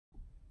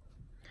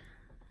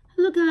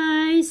Hello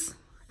guys,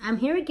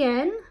 I'm here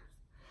again.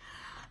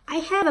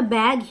 I have a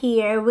bag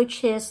here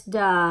which is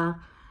the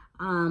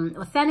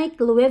authentic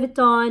Louis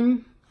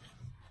Vuitton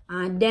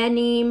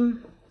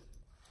denim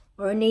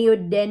or neo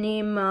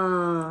denim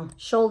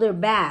shoulder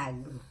bag.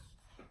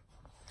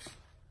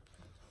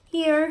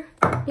 Here,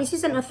 this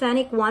is an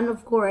authentic one,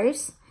 of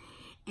course,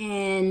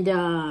 and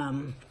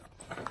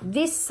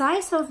this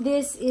size of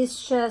this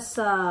is just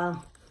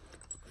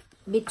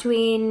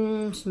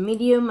between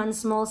medium and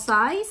small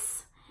size,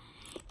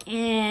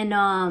 and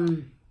I'll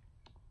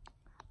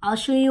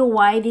show you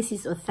why this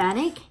is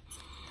authentic.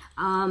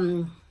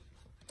 At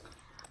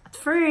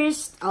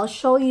first, I'll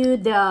show you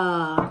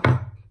the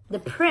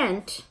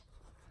print.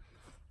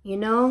 You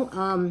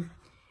know,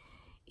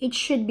 it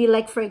should be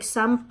like, for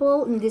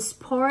example, in this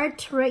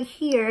part right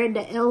here,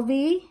 the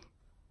LV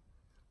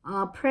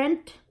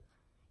print,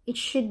 it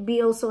should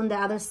be also on the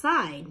other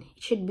side.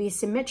 It should be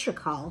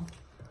symmetrical,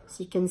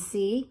 so you can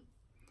see.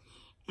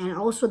 And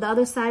also the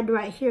other side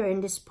right here in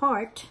this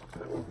part,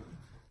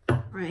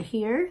 right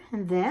here,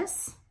 and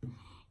this.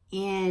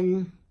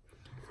 And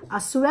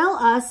as well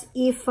as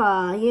if,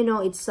 you know,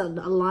 it's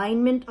the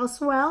alignment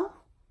as well.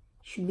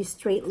 Should be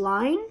straight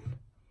line,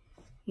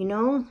 you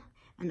know.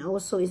 And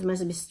also it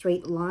must be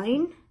straight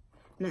line,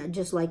 not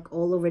just like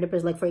all over the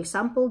place. Like, for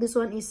example, this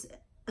one is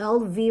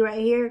LV right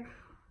here.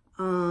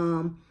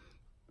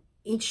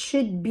 It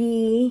should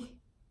be,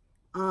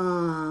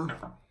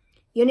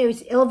 you know,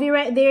 it's LV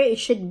right there. It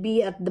should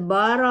be at the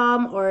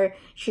bottom, or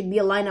should be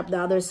aligned up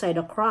the other side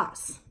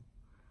across.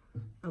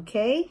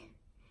 Okay.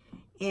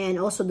 And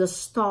also the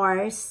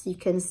stars, you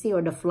can see,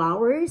 or the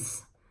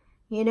flowers,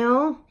 you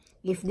know,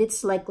 if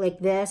it's like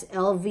this,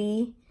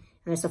 LV,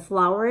 there's a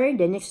flower,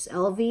 then it's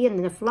LV, and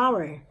then a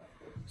flower.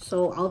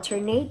 So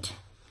alternate.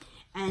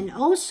 And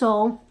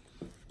also,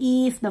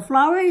 if the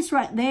flower is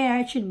right there,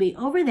 it should be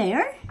over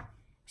there.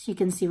 So you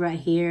can see right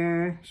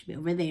here, it should be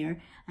over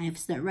there. I have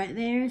start right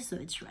there, so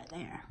it's right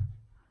there.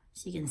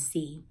 So you can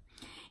see.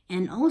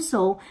 And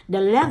also, the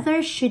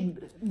leather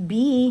should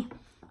be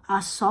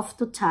soft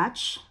to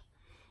touch.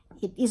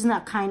 It is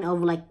not kind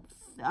of like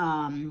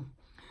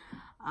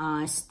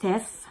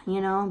stiff,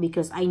 you know,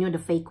 because I know the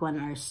fake one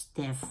are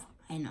stiff.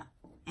 I know.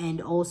 And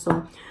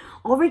also,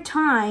 over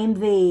time,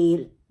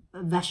 the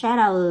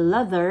vachetta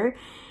leather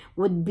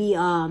would be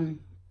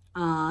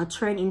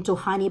turned into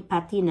honey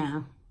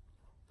patina,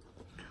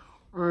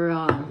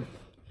 or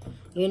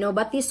you know,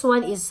 but this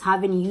one is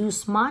haven't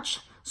used much,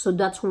 so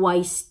that's why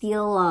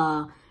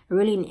still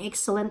really in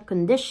excellent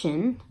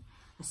condition,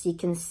 as you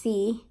can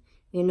see,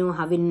 you know,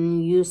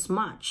 haven't used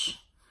much.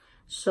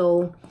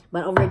 So,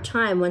 but over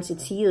time, once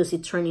it's used,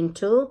 it turned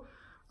into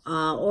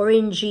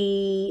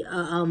orangey,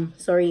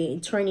 sorry,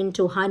 it turned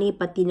into honey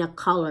patina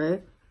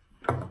color.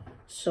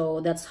 So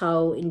that's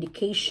how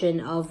indication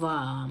of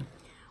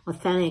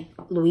authentic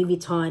Louis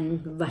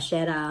Vuitton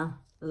vachetta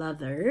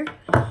leather.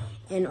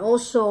 And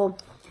also,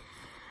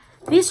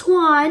 this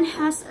one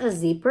has a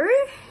zipper,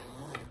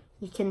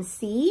 you can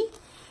see,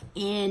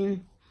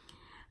 and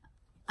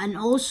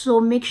also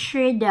make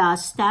sure the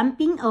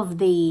stamping of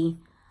the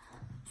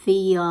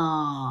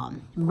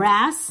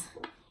brass,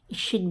 it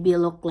should be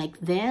look like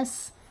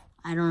this.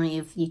 I don't know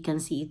if you can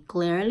see it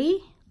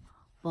clearly,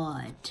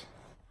 but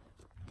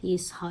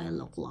this is how it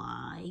look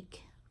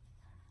like.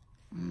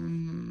 Let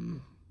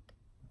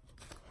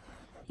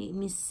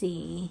me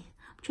see.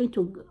 I'm trying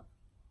to,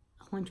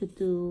 I want you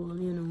to,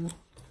 you know,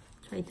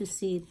 try to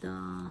see it.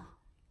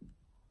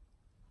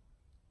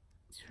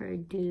 It's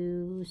hard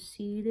to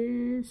see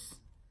this.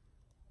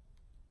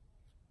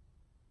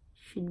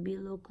 Should be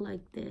look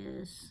like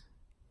this.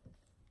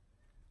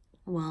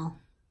 Well,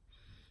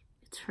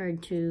 it's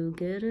hard to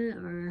get it,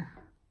 or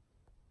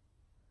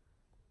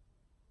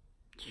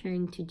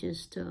trying to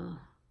just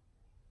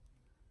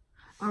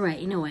all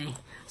right, anyway,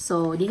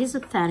 so this is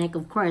authentic,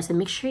 of course, and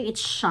make sure it's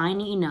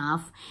shiny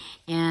enough,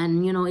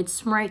 and you know,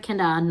 it's more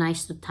kind of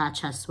nice to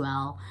touch as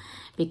well,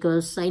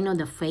 because I know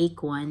the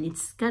fake one,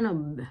 it's kind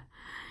of,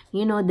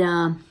 you know,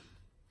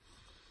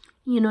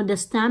 the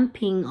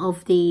stamping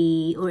of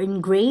the, or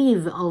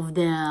engrave of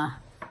the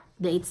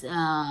it's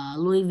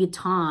Louis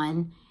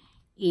Vuitton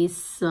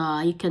is,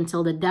 you can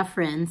tell the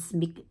difference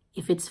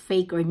if it's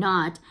fake or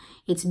not.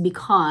 It's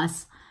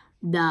because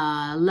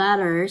the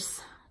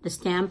letters, the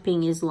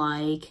stamping is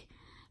like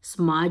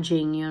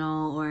smudging, you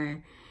know,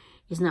 or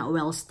is not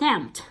well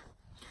stamped.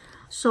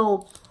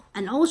 So,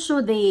 and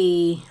also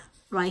the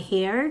right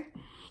here,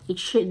 it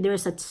should,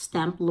 there's a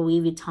stamp Louis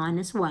Vuitton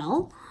as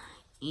well,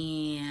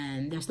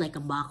 and there's like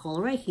a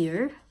buckle right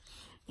here,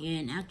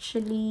 and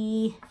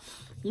actually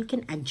you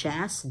can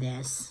adjust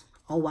this.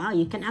 Oh wow,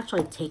 you can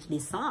actually take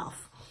this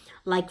off.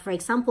 Like, for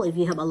example, if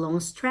you have a long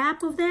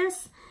strap of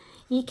this,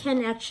 you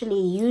can actually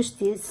use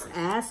this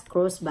as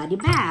crossbody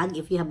bag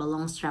if you have a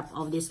long strap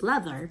of this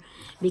leather,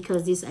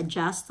 because it's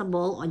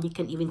adjustable, and you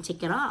can even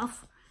take it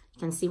off. You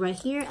can see right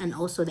here, and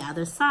also the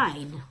other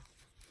side, you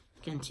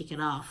can take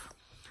it off.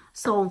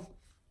 So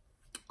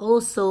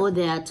also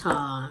that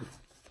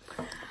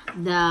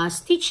the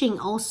stitching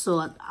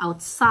also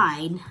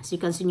outside, as you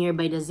can see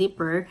nearby the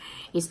zipper,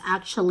 is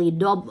actually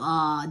double.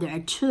 There are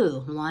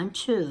two, 1,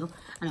 2,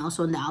 and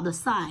also on the other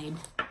side,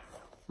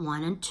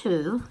 1 and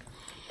 2.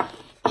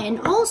 And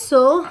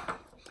also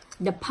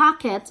the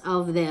pocket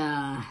of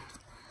the,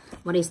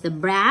 what is the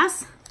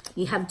brass,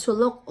 you have to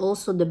look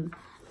also the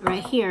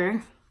right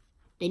here,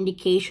 the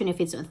indication if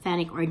it's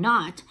authentic or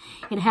not.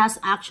 It has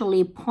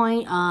actually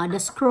point, the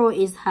screw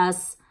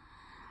has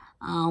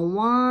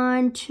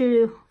 1,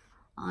 2,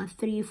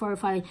 3, 4,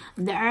 5.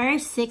 There are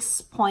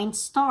 6 point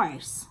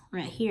stars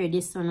right here.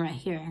 This one right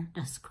here,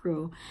 the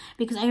screw.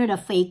 Because I heard a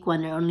fake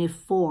one, there are only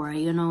 4,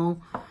 you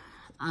know.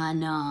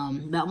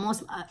 And but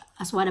most,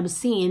 as what I've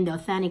seen, the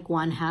authentic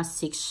one has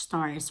 6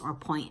 stars or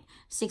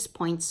 6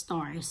 point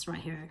stars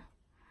right here,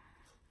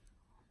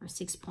 or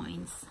 6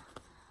 points.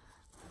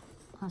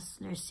 Plus,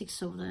 there's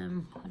 6 of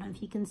them. I don't know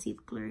if you can see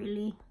it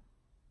clearly.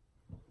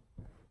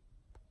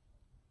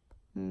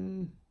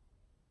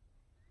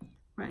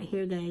 Right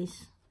here,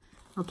 guys.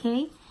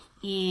 Okay,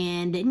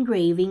 and the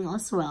engraving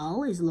as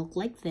well is look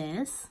like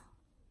this.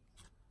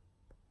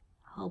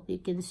 Hope you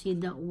can see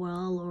that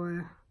well,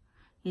 or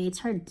yeah, it's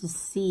hard to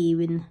see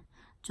when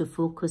to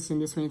focus in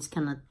this one. It's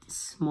kind of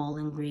small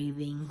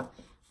engraving.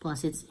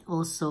 Plus, it's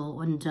also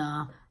on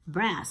the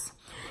brass.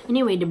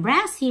 Anyway, the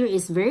brass here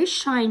is very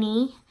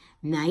shiny,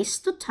 nice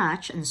to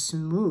touch, and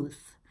smooth.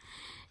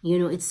 You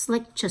know, it's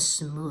like just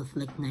smooth,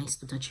 like nice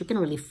to touch. You can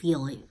really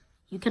feel it.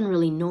 You can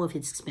really know if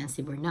it's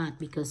expensive or not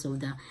because of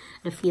the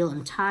feel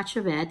and touch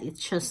of it.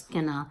 It's just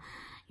gonna,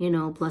 you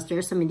know, plus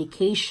there's some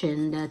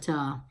indication that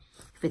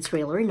if it's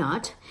real or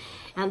not.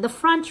 And the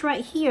front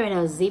right here,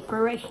 the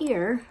zipper right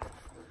here,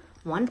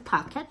 1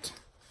 pocket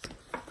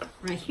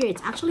right here.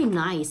 It's actually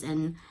nice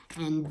and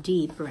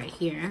deep right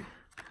here.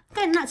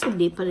 Okay, not so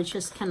deep, but it's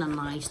just kind of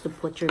nice to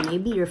put your,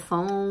 maybe your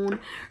phone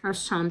or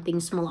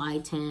something, small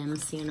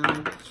items, you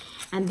know.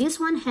 And this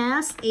one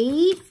has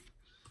 8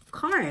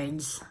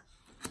 cards.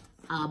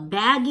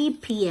 Baggy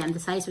PM, the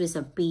size is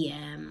a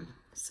PM,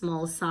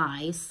 small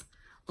size.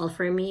 Well,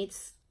 for me,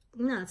 it's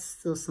not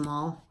so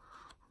small.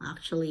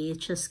 Actually,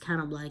 it's just kind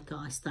of like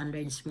a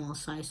standard small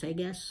size, I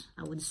guess,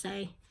 I would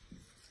say.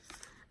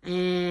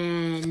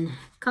 And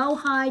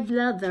cowhide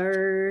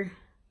leather,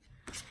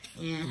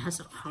 and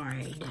has a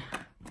card.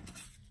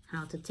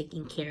 How to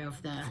taking care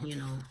of the, you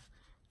know,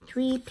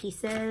 3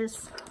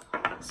 pieces,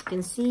 as you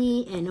can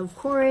see. And of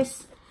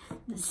course,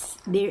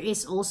 there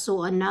is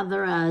also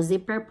another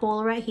zipper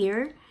pull right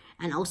here,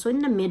 and also in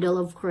the middle,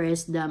 of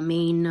course, the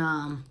main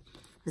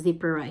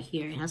zipper right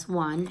here. It has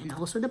 1, and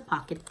also the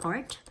pocket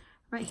part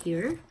right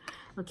here.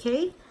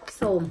 Okay,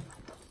 so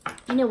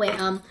anyway,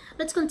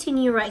 let's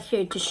continue right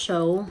here to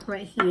show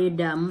right here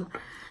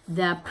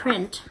the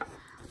print.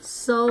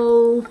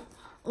 So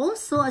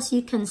also, as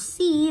you can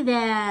see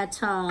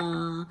that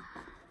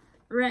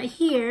right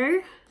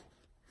here,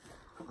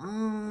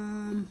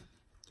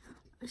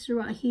 so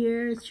right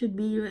here, it should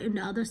be right on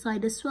the other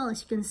side as well,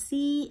 as you can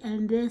see,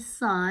 and this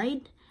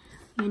side,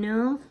 you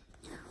know.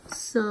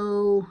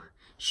 So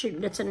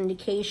that's an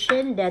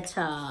indication that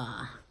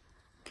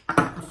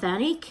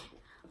authentic,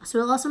 as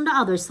well as on the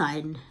other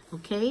side.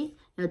 Okay,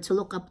 you have to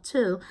look up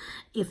too.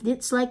 If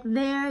it's like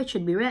there, it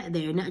should be right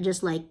there, not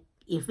just like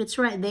if it's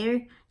right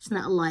there, it's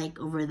not like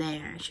over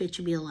there. It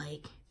should be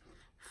like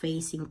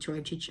facing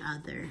towards each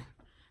other,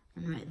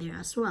 and right there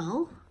as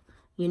well,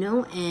 you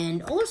know.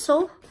 And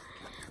also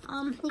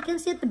you can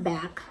see at the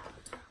back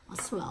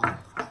as well.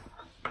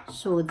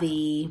 So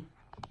the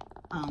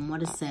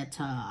what is that,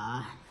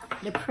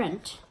 the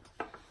print,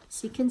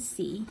 so you can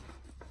see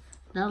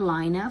the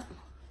lineup,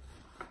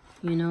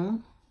 you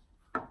know.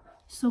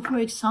 So for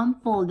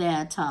example,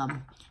 that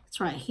it's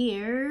right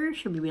here,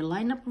 should be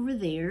lined up over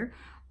there,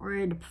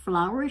 or the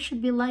flower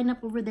should be lined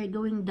up over there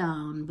going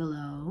down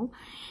below.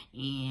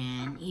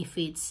 And if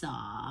it's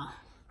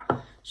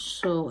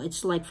so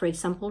it's like, for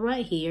example,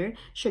 right here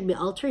should be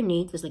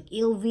alternate. It's like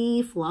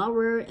LV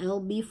flower,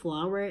 LB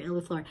flower,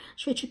 LV flower.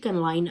 So you can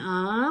line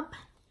up.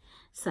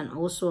 So, and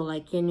also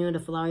like, you know, the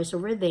flowers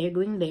over there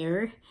going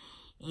there,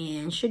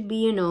 and should be,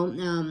 you know,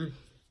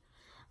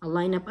 a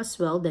lineup as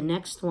well. The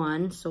next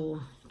one,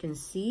 so you can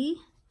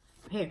see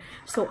here.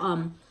 So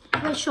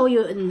I'll show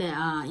you in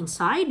the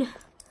inside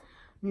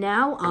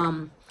now.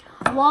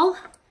 Well,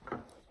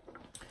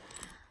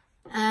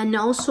 and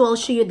also I'll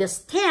show you the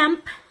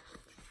stamp.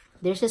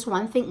 There's just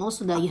one thing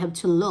also that you have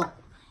to look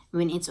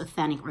when it's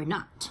authentic or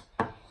not,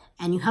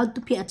 and you have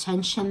to pay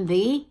attention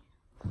the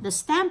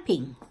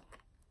stamping.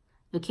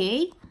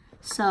 Okay,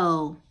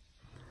 so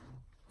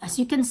as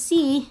you can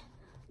see,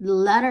 the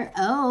letter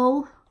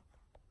O,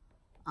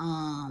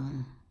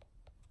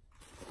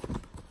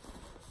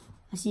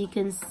 as you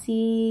can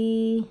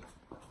see,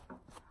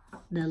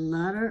 the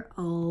letter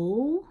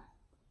O,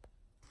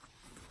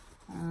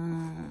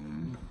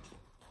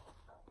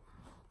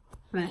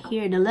 right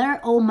here, the letter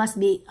O must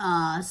be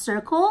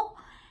circle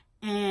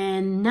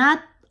and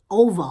not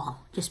oval.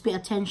 Just pay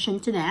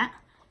attention to that.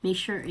 Make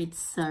sure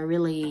it's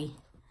really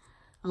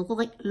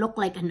look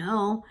like an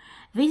O.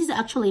 This is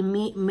actually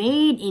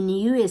made in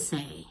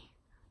USA.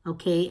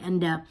 Okay,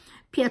 and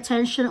pay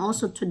attention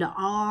also to the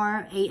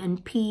R, A,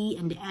 and P,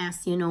 and the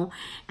S, you know.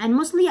 And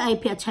mostly I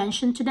pay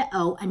attention to the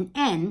O and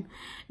N.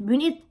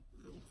 When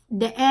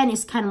the N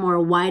is kind of more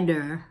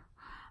wider.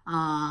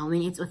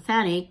 When it's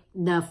authentic,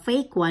 the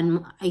fake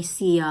one I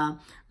see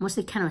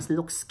mostly kind of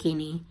looks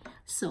skinny.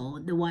 So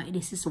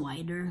this is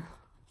wider.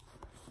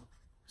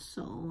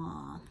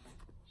 So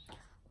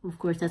of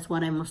course that's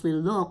what I mostly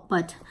look.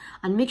 But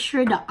and make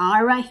sure the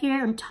R right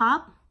here on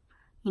top,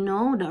 you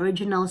know, the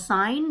original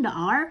sign, the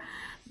R,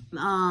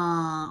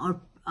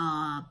 or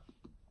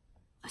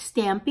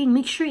stamping,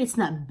 make sure it's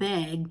not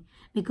big,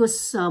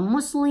 because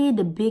mostly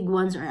the big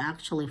ones are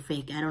actually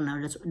fake. I don't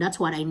know, that's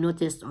what I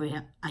noticed, or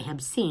I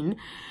have seen.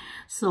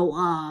 So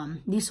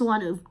this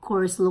one of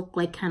course look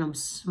like kind of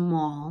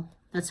small.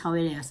 That's how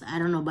it is. I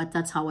don't know, but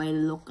that's how I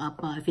look up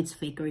if it's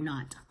fake or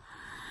not.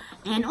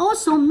 And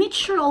also make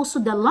sure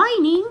also the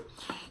lining,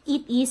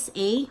 it is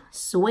a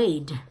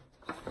suede.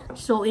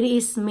 So it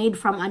is made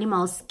from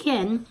animal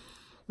skin,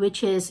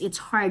 which is, it's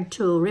hard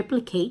to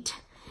replicate.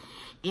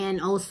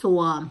 And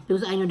also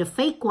because I know the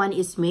fake one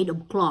is made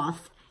of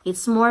cloth,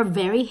 it's more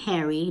very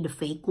hairy, the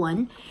fake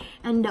one.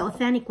 And the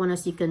authentic one,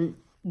 as you can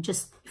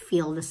just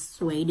feel the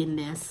suede in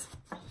this,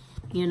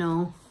 you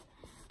know,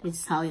 this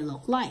is how it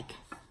look like.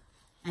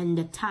 And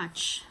the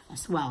touch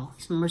as well,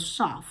 it's more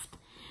soft.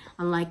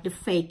 Unlike the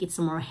fake, it's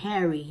more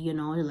hairy, you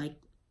know, like,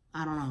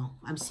 I don't know,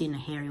 I've seen a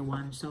hairy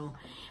one. So,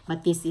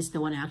 but this is the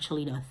one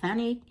actually, the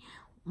authentic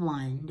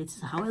one. This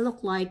is how it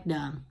look like,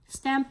 the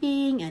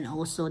stamping and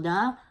also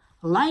the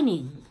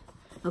lining.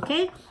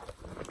 Okay,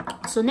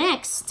 so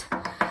next,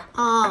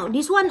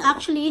 this one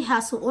actually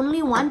has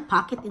only one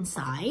pocket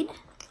inside.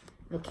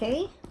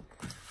 Okay,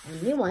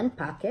 only one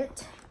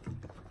pocket.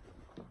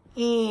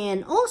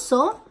 And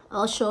also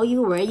I'll show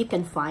you where you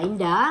can find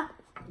the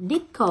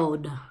zip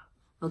code.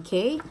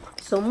 Okay,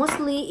 so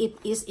mostly it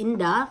is in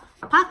the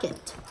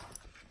pocket.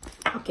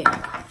 Okay,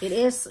 it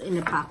is in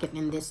the pocket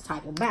in this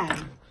type of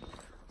bag.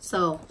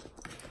 So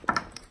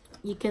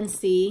you can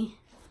see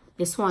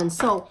this one.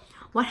 So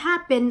what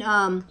happened,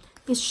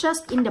 it's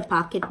just in the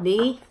pocket,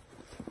 the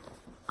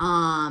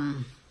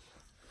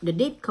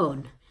date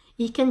code.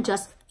 You can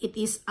just, it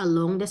is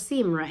along the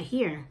seam right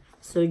here.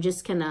 So you're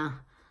just gonna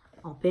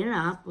open it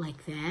up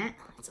like that.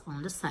 It's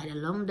on the side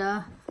along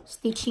the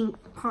stitching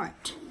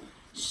part.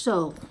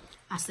 So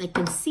as I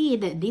can see,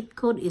 the date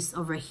code is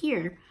over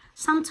here.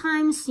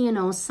 Sometimes, you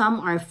know, some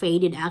are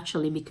faded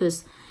actually,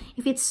 because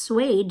if it's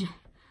suede,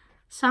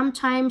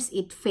 sometimes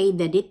it fade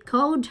the date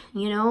code,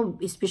 you know,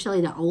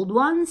 especially the old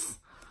ones,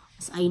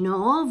 as I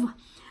know of.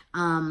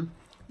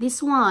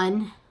 This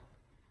one,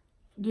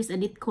 there's a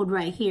date code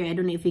right here. I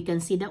don't know if you can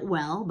see that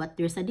well, but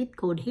there's a date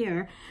code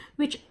here,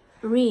 which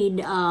read,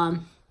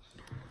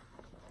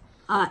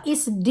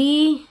 is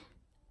D00,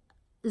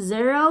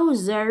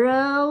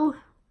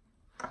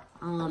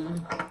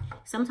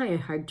 sometimes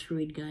it's hard to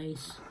read,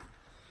 guys.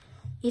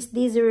 Is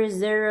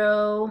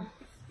D00,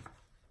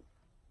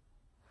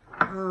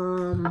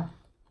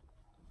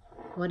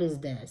 what is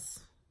this?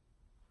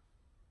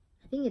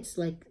 I think it's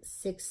like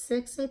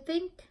 66, I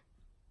think.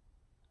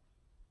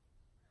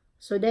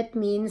 So that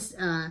means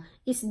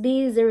it's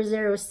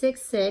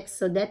D0066,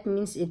 so that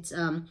means it's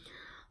oh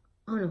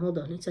no, hold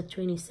on, it's a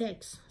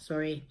 26,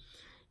 sorry.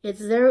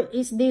 It's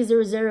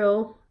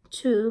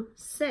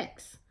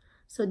D0026.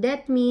 So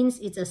that means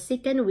it's a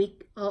second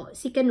week of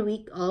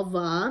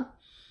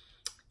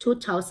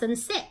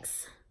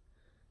 2006.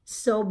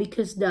 So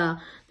because the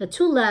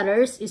two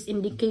letters is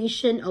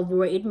indication of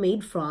where it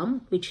made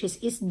from, which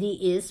is D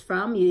is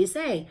from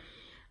USA.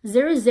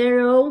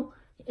 00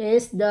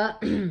 is the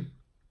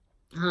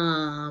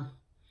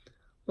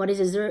what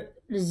is it?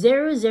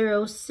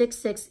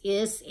 0066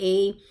 is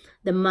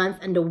the month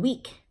and the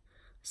week.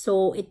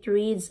 So it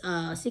reads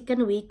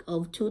second week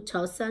of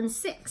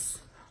 2006.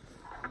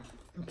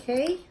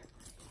 Okay,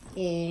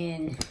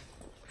 and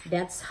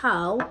that's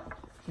how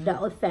the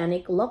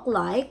authentic look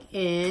like.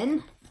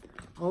 And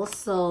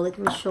also let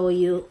me show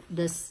you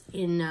this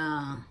in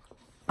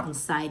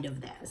inside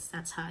of this.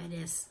 That's how it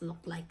is look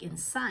like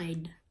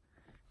inside.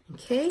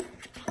 Okay, you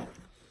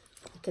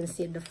can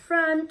see at the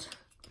front,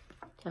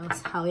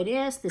 tells how it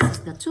is. This is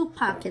the two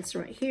pockets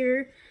right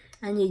here,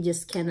 and you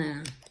just kind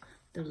of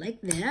do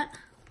like that.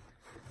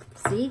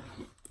 See,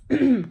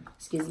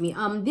 excuse me.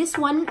 This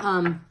one,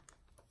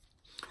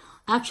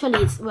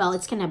 actually,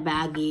 it's kind of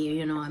baggy,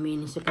 you know. I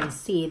mean, as you can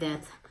see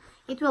that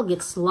it will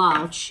get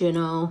slouched, you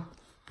know,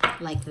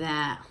 like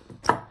that.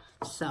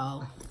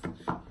 So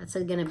that's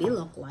what it's gonna be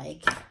look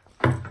like.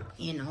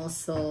 And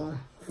also,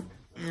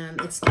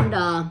 it's kind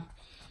of,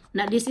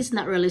 now this is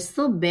not really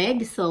so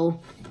big,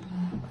 so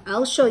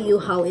I'll show you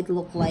how it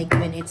look like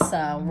when it's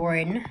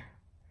worn.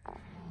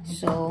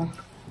 So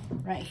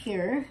right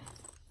here,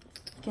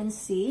 you can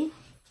see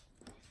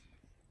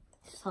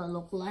this is how it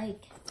look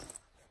like.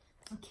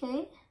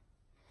 Okay,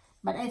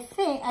 but I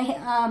think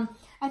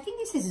I think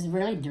this is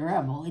really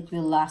durable. It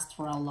will last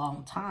for a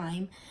long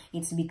time.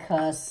 It's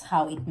because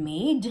how it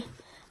made,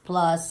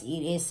 plus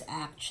it is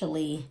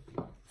actually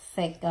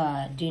thick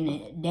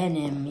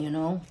denim, you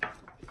know.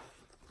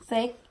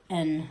 thick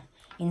and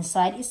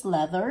inside is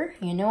leather,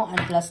 you know, and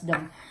plus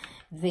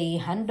the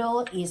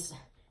handle is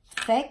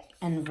thick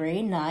and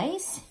very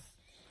nice,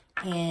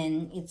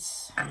 and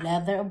it's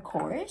leather, of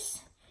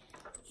course,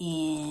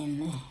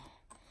 and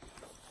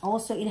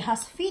also it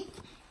has feet.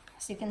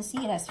 As you can see,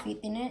 it has feet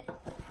in it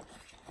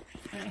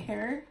right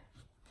here.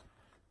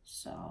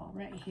 So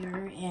right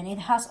here, and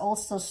it has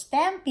also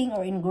stamping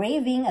or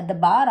engraving at the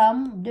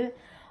bottom,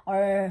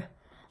 or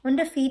on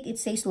the feet it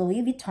says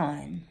Louis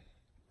Vuitton.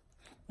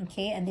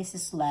 Okay, and this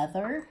is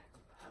leather,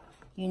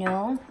 you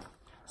know,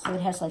 so it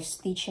has like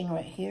stitching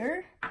right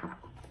here.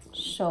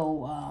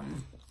 So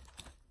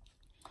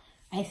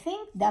I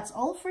think that's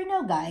all for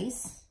now,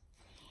 guys,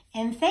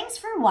 and thanks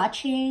for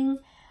watching.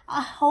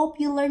 I hope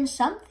you learned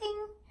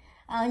something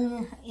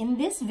in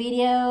this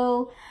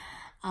video.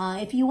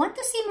 If you want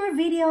to see more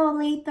video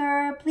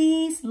later,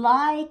 please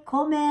like,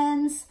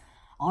 comments,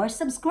 or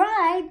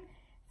subscribe.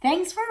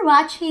 Thanks for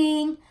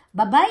watching.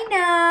 Bye-bye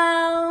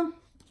now.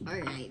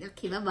 Alright,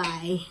 okay,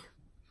 bye-bye.